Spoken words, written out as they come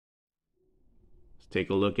Take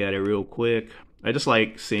a look at it real quick. I just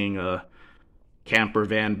like seeing a camper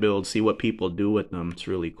van build, see what people do with them. It's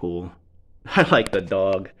really cool. I like the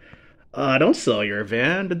dog. Don't sell your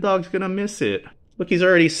van. The dog's gonna miss it. Look, he's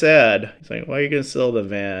already sad. He's like, why are you gonna sell the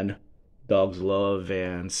van? Dogs love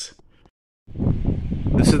vans.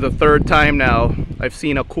 This is the third time now I've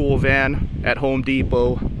seen a cool van at Home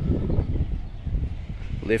Depot.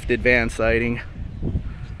 Lifted van sighting.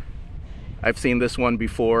 I've seen this one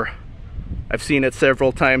before. I've seen it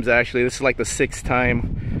several times actually. This is like the 6th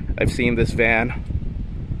time I've seen this van.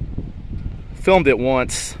 Filmed it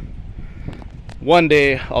once. One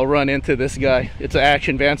day I'll run into this guy. It's an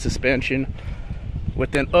action van suspension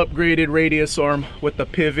with an upgraded radius arm with the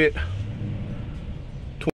pivot.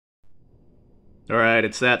 Alright,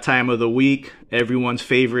 it's that time of the week. Everyone's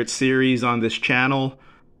favorite series on this channel,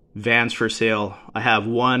 vans for sale. I have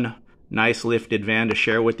one nice lifted van to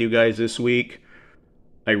share with you guys this week.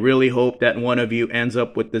 I really hope that one of you ends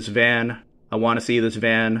up with this van. I want to see this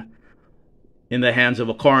van in the hands of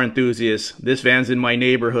a car enthusiast. This van's in my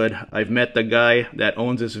neighborhood. I've met the guy that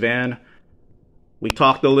owns this van. We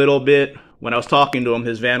talked a little bit. When I was talking to him,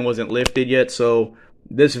 his van wasn't lifted yet, so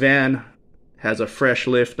this van has a fresh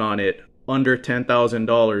lift on it. Under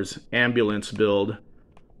 $10,000, ambulance build,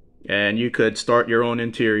 and you could start your own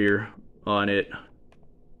interior on it.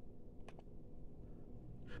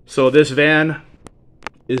 So this van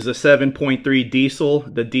is a 7.3 diesel,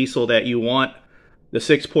 the diesel that you want. The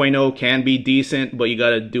 6.0 can be decent, but you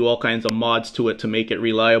got to do all kinds of mods to it to make it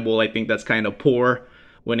reliable. I think that's kind of poor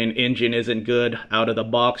when an engine isn't good out of the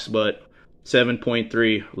box, but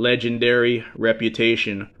 7.3, legendary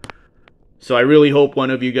reputation. So I really hope one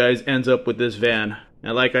of you guys ends up with this van.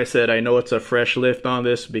 And like I said, I know it's a fresh lift on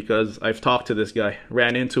this because I've talked to this guy,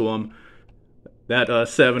 ran into him. That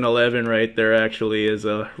 7-Eleven right there actually is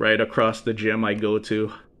right across the gym I go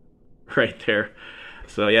to, right there.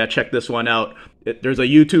 So yeah, check this one out. There's a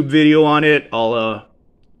YouTube video on it. I'll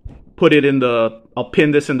put it in the, I'll pin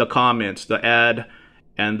this in the comments, the ad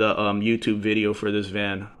and the YouTube video for this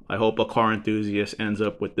van. I hope a car enthusiast ends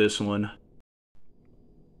up with this one.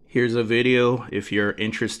 Here's a video if you're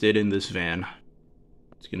interested in this van.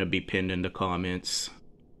 It's gonna be pinned in the comments.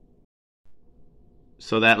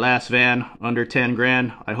 So that last van, under 10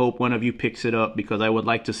 grand, I hope one of you picks it up because I would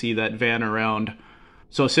like to see that van around.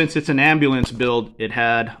 So since it's an ambulance build, it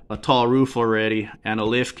had a tall roof already and a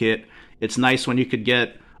lift kit. It's nice when you could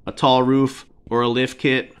get a tall roof or a lift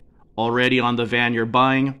kit already on the van you're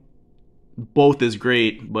buying. Both is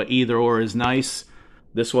great, but either or is nice.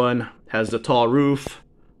 This one has the tall roof,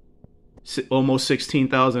 almost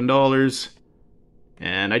 $16,000,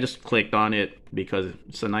 and I just clicked on it because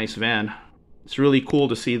it's a nice van. It's really cool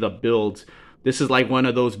to see the builds. This is like one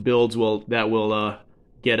of those builds that will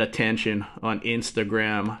get attention on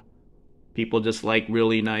Instagram. People just like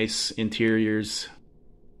really nice interiors.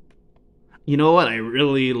 You know what? I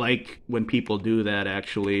really like when people do that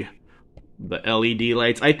actually. The LED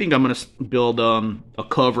lights. I think I'm gonna build a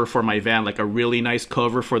cover for my van, like a really nice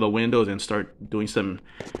cover for the windows, and start doing some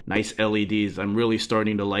nice LEDs. I'm really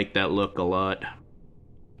starting to like that look a lot.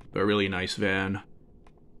 A really nice van.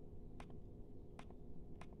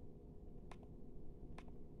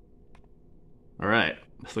 Alright,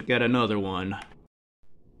 let's look at another one.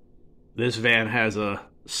 This van has a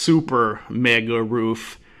super mega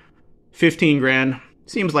roof. 15 grand.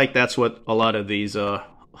 Seems like that's what a lot of these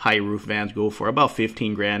high roof vans go for, about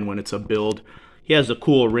 15 grand when it's a build. He has the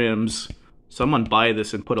cool rims. Someone buy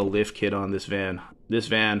this and put a lift kit on this van. This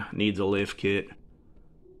van needs a lift kit.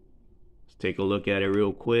 Let's take a look at it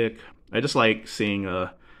real quick. I just like seeing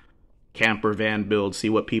a camper van build, see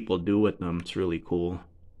what people do with them. It's really cool.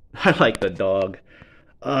 I like the dog.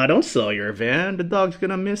 Don't sell your van. The dog's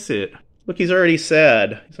gonna miss it. Look, he's already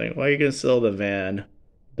sad. He's like, why are you gonna sell the van?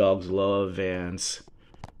 Dogs love vans.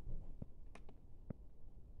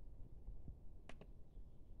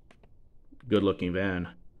 Good looking van.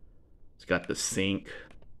 It's got the sink.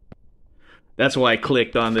 That's why I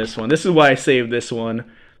clicked on this one. This is why I saved this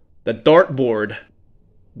one. The dartboard.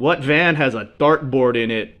 What van has a dartboard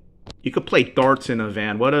in it? You could play darts in a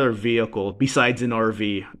van. What other vehicle besides an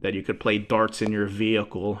RV that you could play darts in your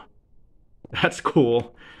vehicle? That's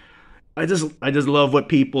cool. I just love what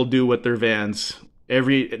people do with their vans.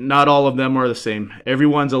 Not all of them are the same.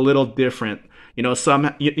 Everyone's a little different. You know,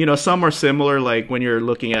 some are similar, like when you're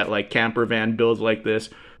looking at like camper van builds like this,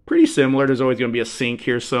 pretty similar. There's always going to be a sink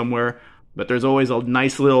here somewhere, but there's always a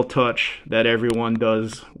nice little touch that everyone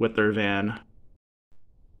does with their van.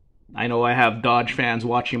 I know I have Dodge fans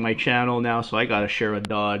watching my channel now, so I got to share a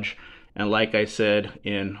Dodge. And like I said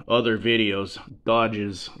in other videos,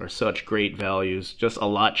 Dodges are such great values, just a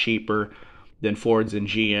lot cheaper than Fords and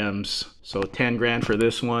GMs. So 10 grand for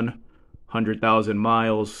this one, 100,000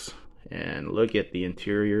 miles. And look at the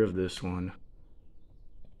interior of this one.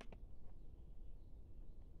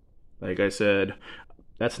 Like I said,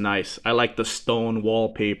 that's nice. I like the stone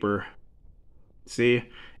wallpaper. See?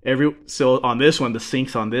 So on this one, the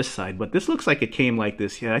sink's on this side, but this looks like it came like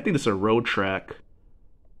this. Yeah, I think this is a road track.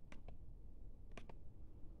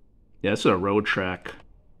 Yeah, this is a road track.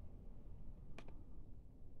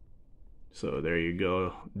 So there you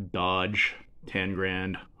go. Dodge, 10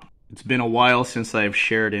 grand. It's been a while since I've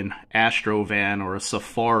shared an Astro van or a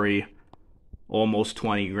Safari. Almost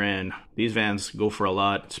 20 grand. These vans go for a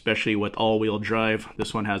lot, especially with all-wheel drive.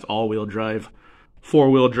 This one has all-wheel drive,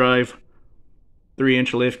 4-wheel drive,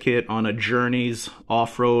 3-inch lift kit on a Journeys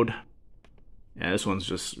off-road. Yeah, this one's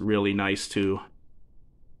just really nice too.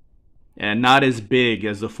 And not as big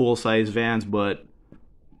as the full-size vans, but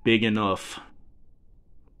big enough.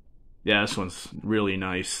 Yeah, this one's really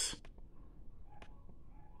nice.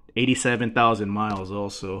 87,000 miles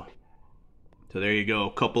also. So there you go,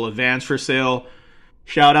 a couple of vans for sale.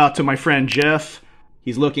 Shout out to my friend Jeff.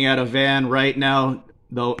 He's looking at a van right now.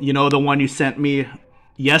 Though, you know, the one you sent me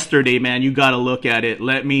yesterday, man, you gotta look at it.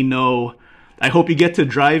 Let me know. I hope you get to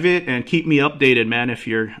drive it and keep me updated, man, if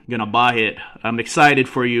you're gonna buy it. I'm excited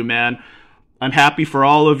for you, man. I'm happy for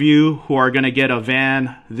all of you who are gonna get a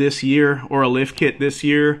van this year or a lift kit this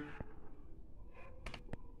year.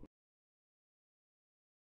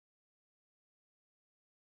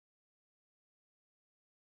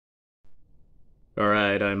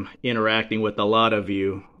 Alright, I'm interacting with a lot of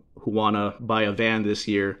you who want to buy a van this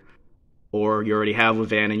year, or you already have a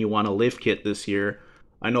van and you want a lift kit this year.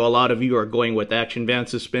 I know a lot of you are going with action van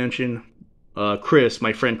suspension. Chris,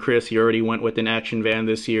 my friend Chris, he already went with an action van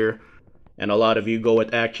this year. And a lot of you go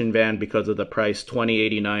with action van because of the price,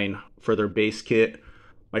 $20.89 for their base kit.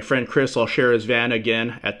 My friend Chris, I'll share his van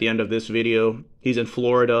again at the end of this video. He's in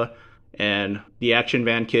Florida, and the action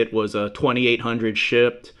van kit was $2,800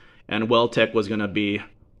 shipped. And Weltec was going to be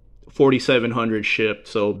 $4,700 shipped,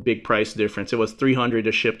 so big price difference. It was $300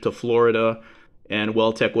 to ship to Florida, and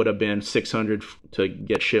Weltec would have been $600 to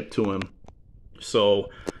get shipped to him. So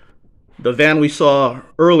the van we saw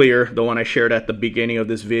earlier, the one I shared at the beginning of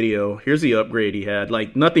this video, here's the upgrade he had.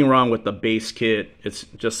 Like, nothing wrong with the base kit. It's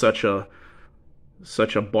just such a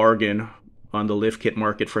bargain on the lift kit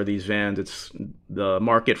market for these vans. It's the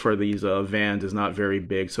market for these vans is not very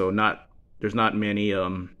big, so there's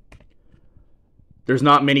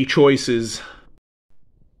not many choices.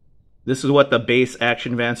 This is what the base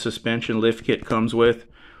action van suspension lift kit comes with.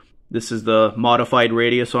 This is the modified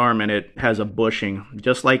radius arm, and it has a bushing,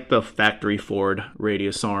 just like the factory Ford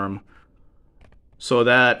radius arm. So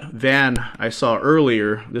that van I saw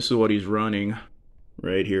earlier, this is what he's running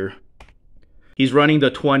right here. He's running the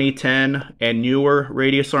 2010 and newer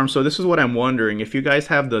radius arm. So this is what I'm wondering. If you guys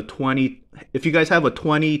have a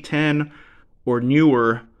 2010 or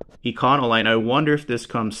newer Econoline, I wonder if this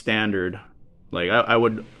comes standard. Like I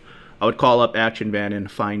would call up Action Van and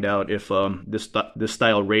find out if this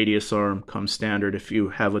style radius arm comes standard if you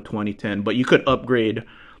have a 2010. But you could upgrade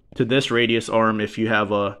to this radius arm if you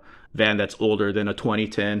have a van that's older than a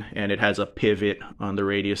 2010 and it has a pivot on the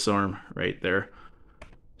radius arm right there.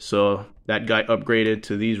 So that guy upgraded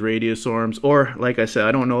to these radius arms, or like I said,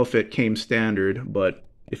 I don't know if it came standard, but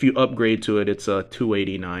if you upgrade to it, it's a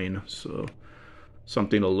 $289. So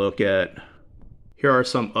something to look at. Here are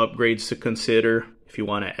some upgrades to consider if you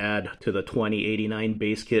want to add to the $20.89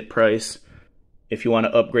 base kit price. If you want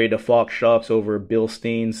to upgrade to Fox shocks over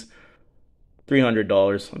Bilsteins,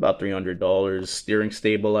 $300, about $300. Steering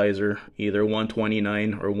stabilizer, either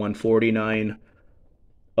 $129 or $149.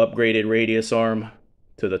 Upgraded radius arm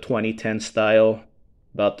to the 2010 style,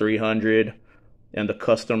 about $300. And the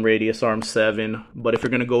custom radius arm, $7. But if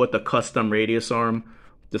you're going to go with the custom radius arm,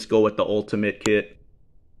 just go with the ultimate kit,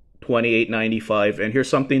 $28.95. And here's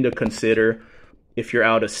something to consider if you're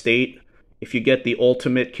out of state. If you get the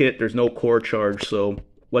ultimate kit, there's no core charge. So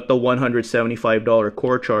what the $175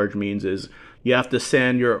 core charge means is you have to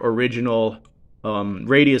send your original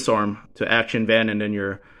radius arm to Action Van, and then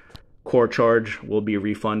your core charge will be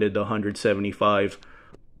refunded the $175.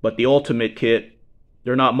 But the ultimate kit,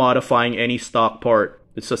 they're not modifying any stock part.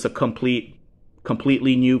 It's just a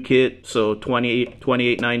completely new kit, so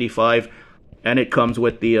 $28.95, and it comes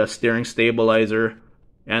with the steering stabilizer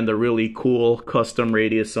and the really cool custom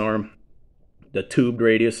radius arm, the tubed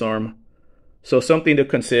radius arm. So something to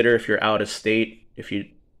consider if you're out of state, if you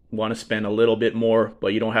want to spend a little bit more,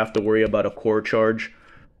 but you don't have to worry about a core charge.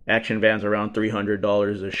 Action Van's around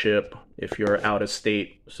 $300 a ship if you're out of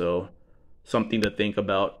state, so something to think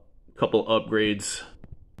about. A couple upgrades